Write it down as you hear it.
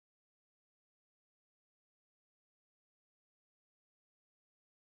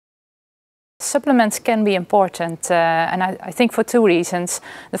supplements can be important, and I think for two reasons.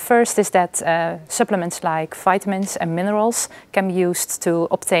 The first is that supplements like vitamins and minerals can be used to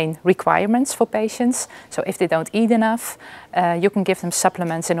obtain requirements for patients. So if they don't eat enough, you can give them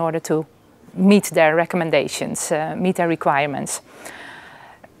supplements in order to meet their recommendations, meet their requirements.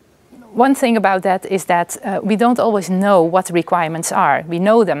 One thing about that is that we don't always know what the requirements are. We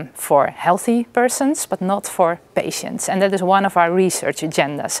know them for healthy persons, but not for patients. And that is one of our research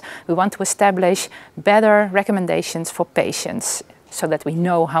agendas. We want to establish better recommendations for patients so that we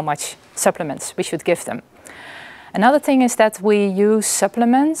know how much supplements we should give them. Another thing is that we use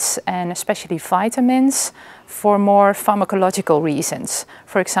supplements, and especially vitamins, for more pharmacological reasons.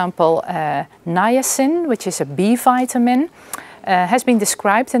 For example, niacin, which is a B vitamin, has been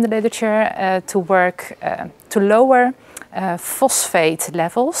described in the literature to work to lower phosphate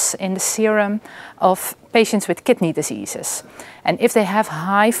levels in the serum of patients with kidney diseases. And if they have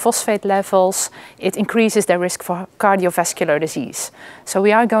high phosphate levels, it increases their risk for cardiovascular disease. So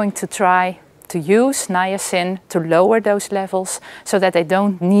we are going to try to use niacin to lower those levels so that they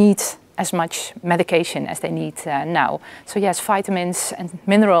don't need as much medication as they need now. So yes, vitamins and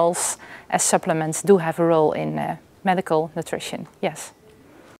minerals as supplements do have a role in medical nutrition, yes.